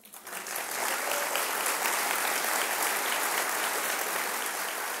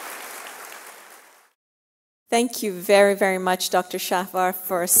 Thank you very, very much, Dr. Shahvar,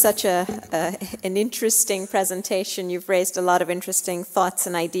 for such an interesting presentation. You've raised a lot of interesting thoughts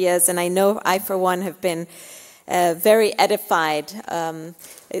and ideas, and I know I, for one, have been very edified.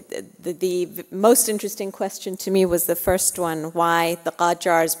 The most interesting question to me was the first one, why the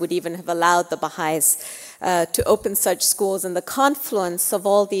Qajars would even have allowed the Baha'is to open such schools, and the confluence of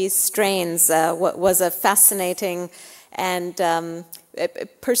all these strains was a fascinating and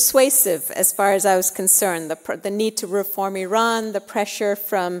persuasive, as far as I was concerned. The need to reform Iran, the pressure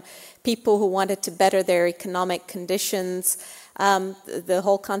from people who wanted to better their economic conditions, the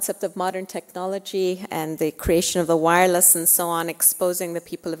whole concept of modern technology and the creation of the wireless and so on, exposing the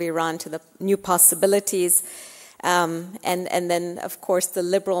people of Iran to the new possibilities. And then, of course, the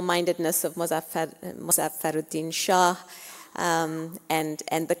liberal-mindedness of Muzaffaruddin Shah,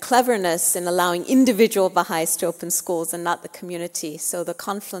 and the cleverness in allowing individual Baha'is to open schools and not the community. So the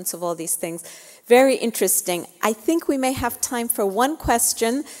confluence of all these things, very interesting. I think we may have time for one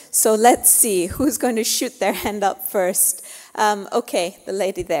question, so let's see who's going to shoot their hand up first. Okay, the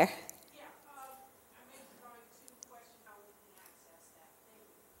lady there.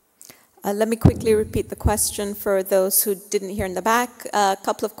 Let me quickly repeat the question for those who didn't hear in the back. A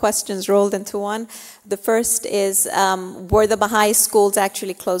couple of questions rolled into one. The first is, were the Baha'i schools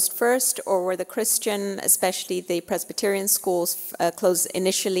actually closed first, or were the Christian, especially the Presbyterian schools, closed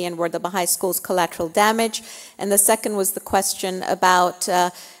initially, and were the Baha'i schools collateral damage? And the second was the question about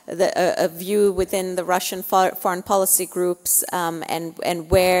a view within the Russian foreign policy groups and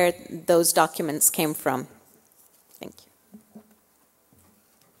where those documents came from. Thank you.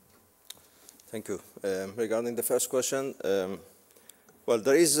 Thank you. Regarding the first question, well,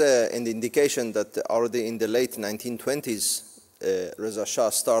 there is an indication that already in the late 1920s, Reza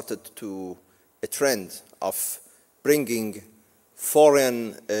Shah started a trend of bringing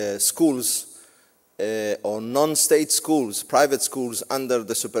foreign schools or non-state schools, private schools, under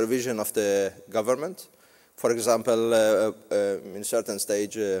the supervision of the government. For example, in a certain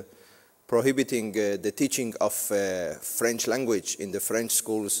stage, prohibiting the teaching of French language in the French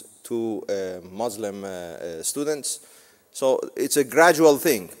schools to Muslim students. So it's a gradual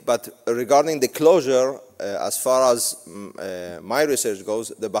thing, but regarding the closure, as far as my research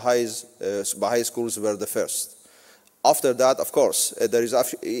goes, the Baha'i schools were the first. After that, of course, there is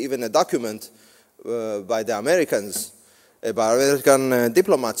even a document by the Americans, by American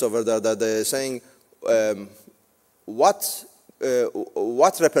diplomats over there, that they're saying what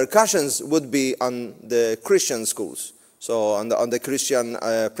repercussions would be on the Christian schools, so on the Christian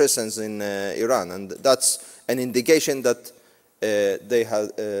presence in Iran, and that's an indication that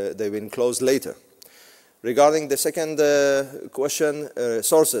they've been closed later. Regarding the second question,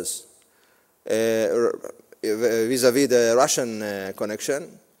 sources vis-a-vis the Russian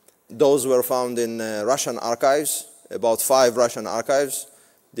connection, those were found in Russian archives, about 5 Russian archives,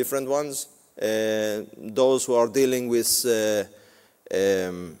 different ones. Those who are dealing with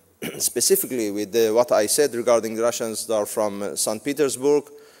specifically with what I said regarding the Russians are from St. Petersburg,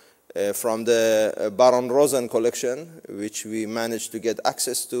 from the Baron Rosen collection, which we managed to get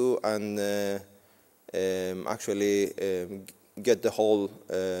access to and actually get the whole,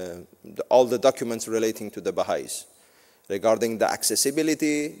 all the documents relating to the Baha'is. Regarding the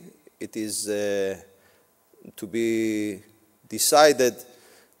accessibility, it is to be decided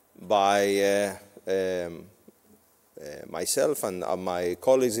by myself and my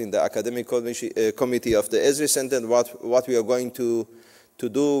colleagues in the academic committee of the Esri Center, what we are going to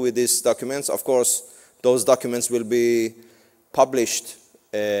do with these documents. Of course, those documents will be published,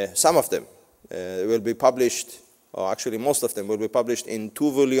 some of them will be published or actually most of them, will be published in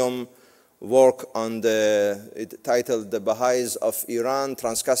 2-volume work on titled The Baha'is of Iran,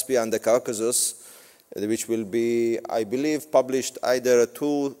 Transcaspia, and the Caucasus, which will be, I believe, published either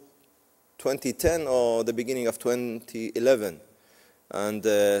 2010 or the beginning of 2011. And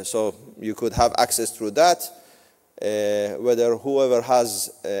so you could have access through that. Whether whoever has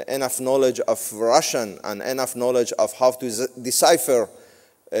enough knowledge of Russian and enough knowledge of how to decipher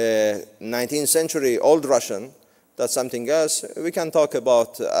 19th century Old Russian, that's something else. We can talk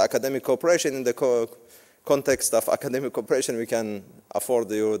about academic cooperation. In the context of academic cooperation, we can afford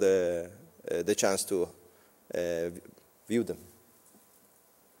you the chance to view them.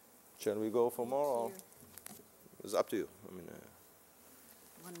 Shall we go for more? Or? It's up to you. I mean,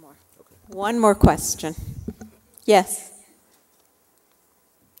 one more. Okay. One more question. Yes.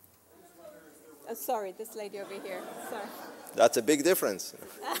 Oh, sorry, this lady over here. Sorry. That's a big difference.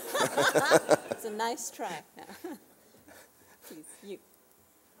 It's a nice try. Please, you.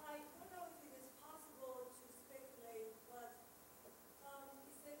 I don't know if it is possible to speculate, but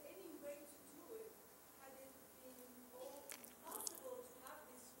is there any way to do it? Had it been possible to have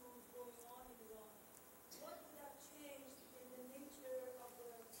these schools going on in Iran, what would have changed in the nature of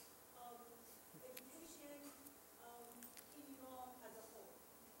the education in Iran as a whole?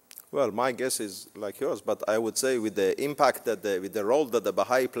 Well, my guess is like yours, but I would say with the impact that with the role that the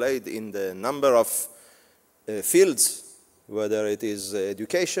Baha'i played in the number of fields, whether it is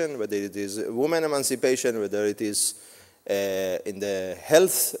education, whether it is women emancipation, whether it is in the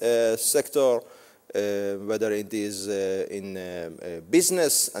health sector, whether it is in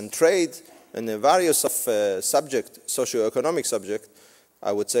business and trade, and the various of socio-economic subject,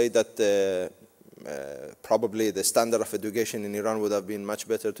 I would say that probably the standard of education in Iran would have been much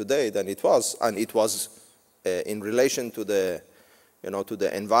better today than it was, and it was in relation to the, to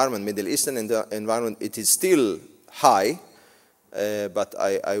the environment, Middle Eastern environment. It is still high, but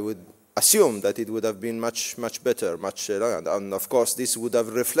I would assume that it would have been much better, and of course this would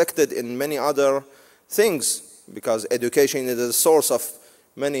have reflected in many other things, because education is a source of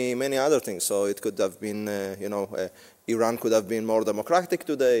many other things. So it could have been, Iran could have been more democratic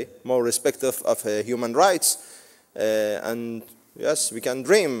today, more respectful of human rights, and yes, we can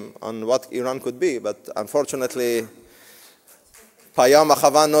dream on what Iran could be, but unfortunately, Payam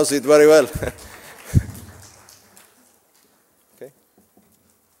Akhavan knows it very well. Okay.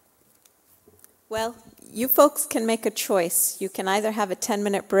 Well, you folks can make a choice. You can either have a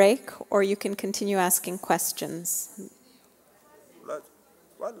 10-minute break, or you can continue asking questions.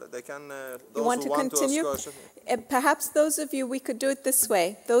 Well, they can. You want to continue? Perhaps those of you, we could do it this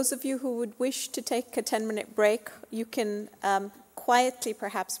way. Those of you who would wish to take a 10-minute break, you can quietly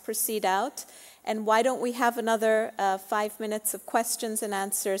perhaps proceed out. And why don't we have another 5 minutes of questions and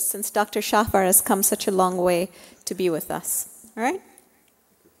answers, since Dr. Shahvar has come such a long way to be with us. All right?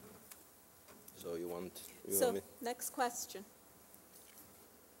 So you want me? Next question.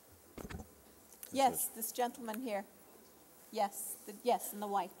 Yes, this gentleman here. Yes, yes, in the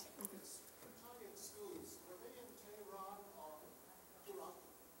white. Italian schools, were they in Tehran or Iran?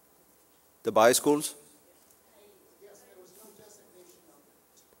 The Baha'i schools? Yes, there was no designation of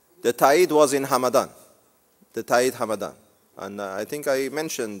it. The Ta'id was in Hamadan. The Ta'id Hamadan. And I think I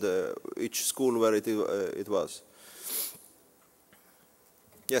mentioned each school where it was.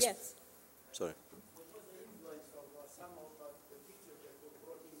 Yes? Yes. Sorry.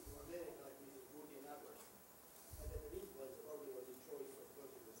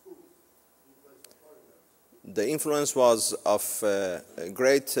 The influence was of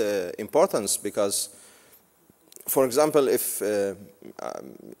great importance, because, for example, if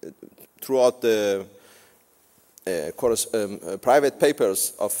throughout the private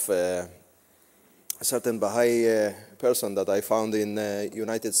papers of a certain Baha'i person that I found in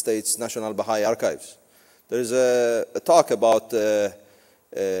United States National Baha'i Archives, there is a talk about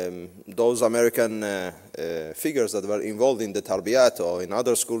those American figures that were involved in the Tarbiyat or in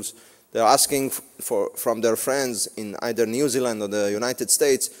other schools. They're asking from their friends in either New Zealand or the United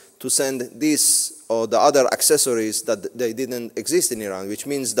States to send this or the other accessories that they didn't exist in Iran, which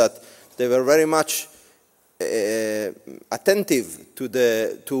means that they were very much attentive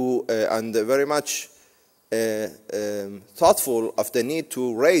to and very much thoughtful of the need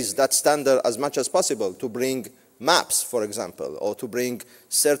to raise that standard as much as possible, to bring maps, for example, or to bring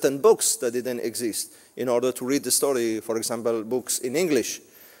certain books that didn't exist in order to read the story, for example, books in English.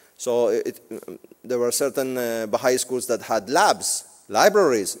 So there were certain Baha'i schools that had labs,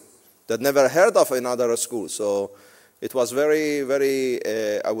 libraries, that never heard of in other schools. So it was very, very,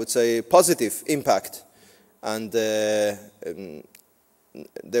 I would say, positive impact. And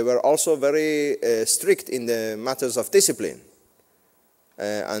they were also very strict in the matters of discipline.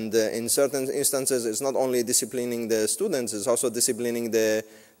 And in certain instances, it's not only disciplining the students, it's also disciplining the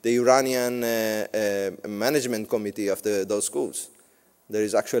Iranian management committee of those schools. There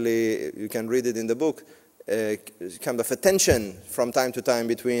is actually, you can read it in the book, kind of a tension from time to time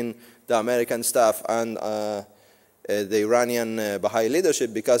between the American staff and the Iranian Baha'i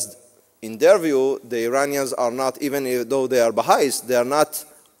leadership, because in their view, the Iranians are not, even though they are Baha'is, they are not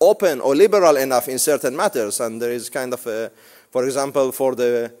open or liberal enough in certain matters. And there is kind of a, for example, for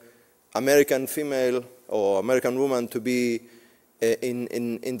the American female or American woman to be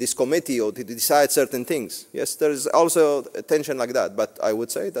in this committee or to decide certain things. Yes, there is also a tension like that, but I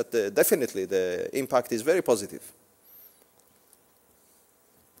would say that definitely the impact is very positive.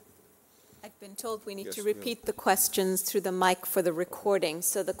 I've been told we need to repeat the questions through the mic for the recording.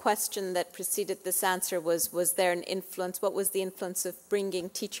 So the question that preceded this answer was there an influence? What was the influence of bringing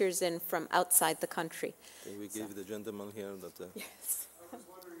teachers in from outside the country? Can we give the gentleman here that... Yes. I was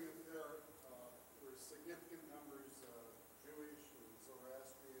wondering if there were significant numbers of Jewish and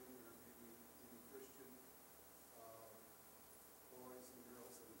Zoroastrian or maybe even Christian boys and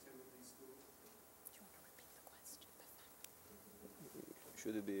girls that attended these schools. Do you want to repeat the question?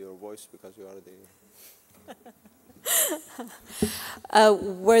 Should it be your voice because you are the...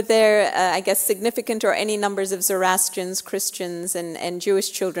 Were there, I guess, significant or any numbers of Zoroastrians, Christians, and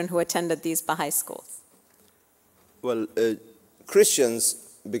Jewish children who attended these Baha'i schools? Well, Christians,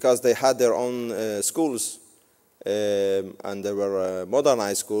 because they had their own schools and they were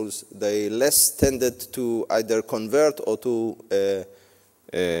modernized schools, they less tended to either convert or to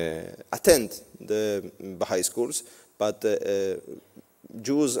attend the Baha'i schools. But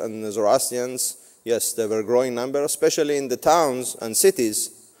Jews and Zoroastrians, yes, they were growing number, especially in the towns and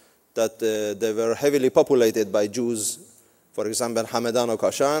cities that they were heavily populated by Jews, for example, Hamadan or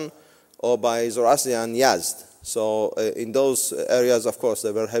Kashan, or by Zoroastrian Yazd. So in those areas, of course,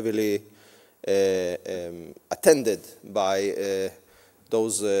 they were heavily attended by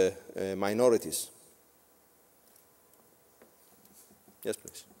those minorities. Yes,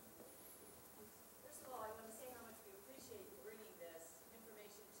 please. First of all, I want to say how much we appreciate you bringing this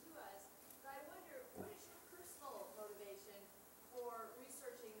information to us. But I wonder, what is your personal motivation for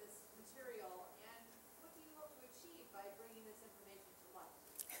researching this material, and what do you hope to achieve by bringing this information to light?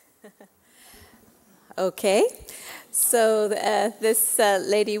 Okay, so this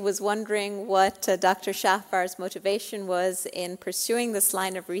lady was wondering what Dr. Shahvar's motivation was in pursuing this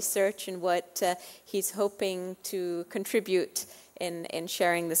line of research and what he's hoping to contribute in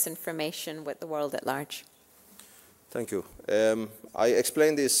sharing this information with the world at large. Thank you. I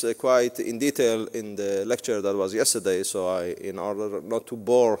explained this quite in detail in the lecture that was yesterday, so in order not to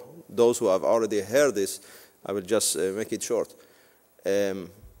bore those who have already heard this, I will just make it short.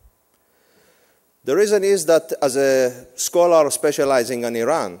 The reason is that as a scholar specializing in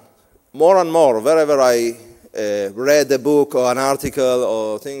Iran, more and more, wherever I read a book or an article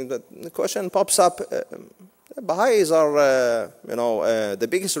or thing, the question pops up, Baha'is are, the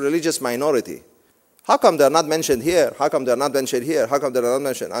biggest religious minority. How come they're not mentioned here? How come they're not mentioned here? How come they're not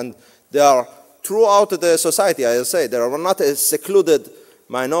mentioned? And they are throughout the society, I say, they are not a secluded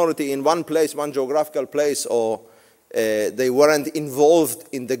minority in one place, one geographical place, or they weren't involved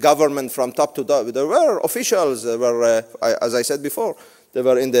in the government from top to top. There were officials, there were, as I said before, they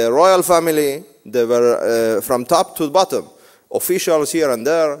were in the royal family, they were from top to bottom. Officials here and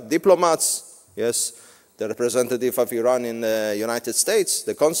there, diplomats, yes, the representative of Iran in the United States,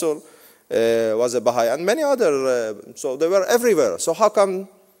 the consul, was a Baha'i, and many other, so they were everywhere. So how come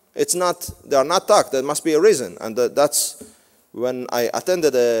it's not, they are not talked? There must be a reason, and that's when I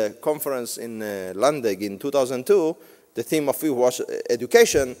attended a conference in Landig in 2002, the theme of it was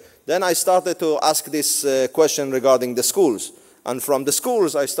education. Then I started to ask this question regarding the schools. And from the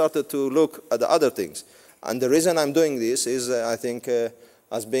schools, I started to look at the other things. And the reason I'm doing this is, I think,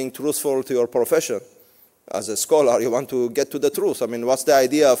 as being truthful to your profession. As a scholar, you want to get to the truth. I mean, what's the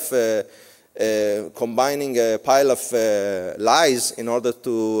idea of combining a pile of lies in order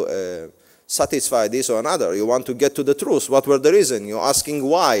to satisfy this or another? You want to get to the truth. What were the reasons? You're asking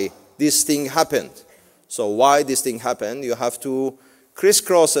why this thing happened. So why this thing happened, you have to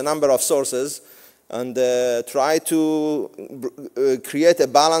crisscross a number of sources and try to create a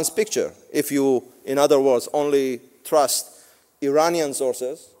balanced picture. If you, in other words, only trust Iranian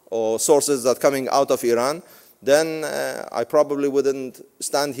sources or sources that are coming out of Iran, then I probably wouldn't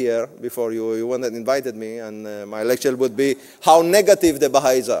stand here before you. You wouldn't have invited me, and my lecture would be how negative the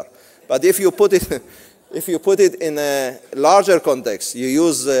Baha'is are. But if you put it in a larger context, you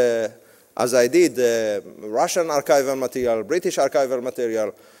use as I did Russian archival material, British archival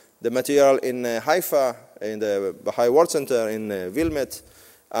material, the material in Haifa, in the Baha'i World Center, in Wilmette,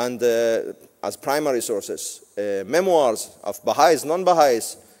 and as primary sources, memoirs of Baha'is,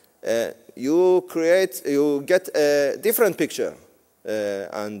 non-Baha'is, you get a different picture.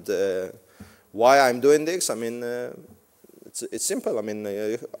 And why I'm doing this, I mean, it's simple. I mean,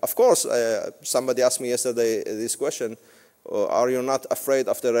 of course, somebody asked me yesterday this question, are you not afraid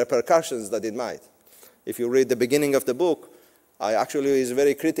of the repercussions that it might? If you read the beginning of the book, I'm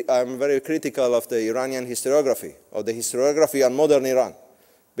very critical of the Iranian historiography, or the historiography on modern Iran,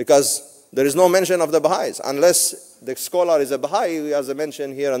 because there is no mention of the Baha'is, unless the scholar is a Baha'i who has a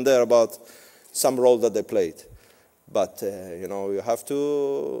mention here and there about some role that they played. But, you know, you have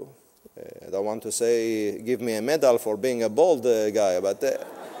to, I don't want to say, give me a medal for being a bold guy, but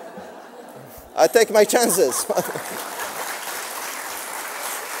I take my chances.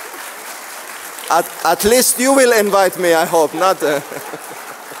 At least you will invite me, I hope, not...